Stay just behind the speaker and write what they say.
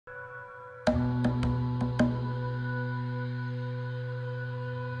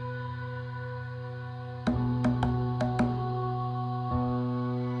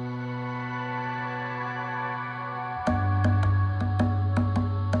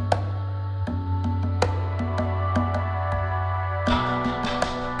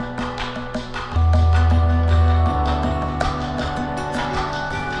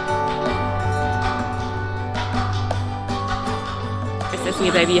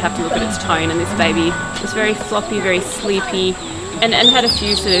your baby, you have to look at its tone, and this baby was very floppy, very sleepy, and had a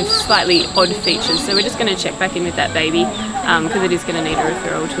few sort of slightly odd features. So we're just going to check back in with that baby because it is going to need a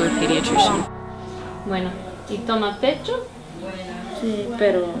referral to a pediatrician. Bueno, ¿y toma pecho? Sí,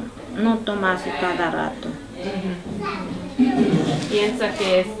 pero no toma así cada rato. ¿Piensa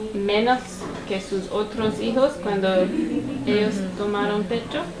que es menos que sus otros hijos cuando ellos tomaron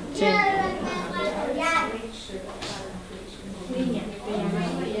pecho? Sí.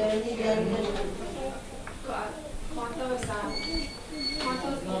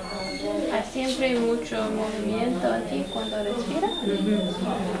 Hay siempre mucho movimiento aquí cuando respira.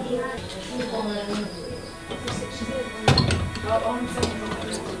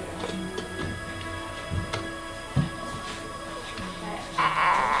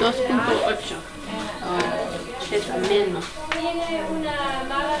 $2.8. Es menos.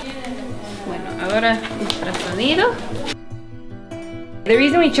 Bueno, ahora ultrasonido. The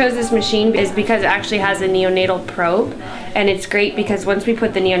reason we chose this machine is because it actually has a neonatal probe, and it's great because once we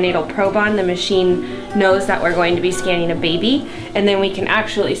put the neonatal probe on, the machine knows that we're going to be scanning a baby, and then we can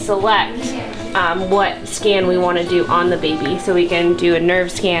actually select what scan we want to do on the baby. So we can do a nerve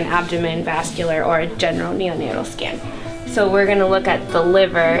scan, abdomen, vascular, or a general neonatal scan. So we're going to look at the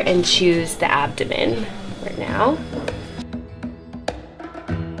liver and choose the abdomen right now.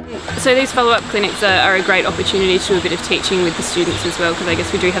 So these follow-up clinics are a great opportunity to do a bit of teaching with the students as well, because I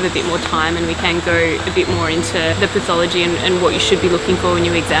guess we do have a bit more time and we can go a bit more into the pathology and what you should be looking for when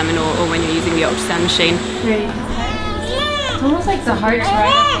you examine or when you're using the ultrasound machine. Right. It's almost like the heart's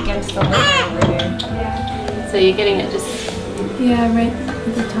right up against the liver over here. So you're getting it just... Yeah, right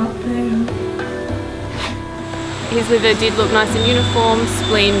at the top there. His liver did look nice and uniform,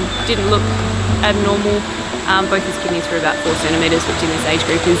 spleen didn't look abnormal. Both his kidneys were about 4 centimetres, which in this age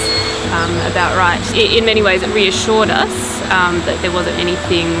group is about right. In many ways it reassured us that there wasn't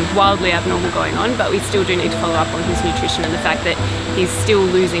anything wildly abnormal going on, but we still do need to follow up on his nutrition and the fact that he's still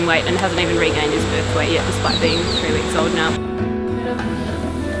losing weight and hasn't even regained his birth weight yet, despite being 3 weeks old now.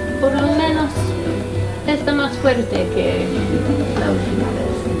 Por lo menos está más fuerte que la última.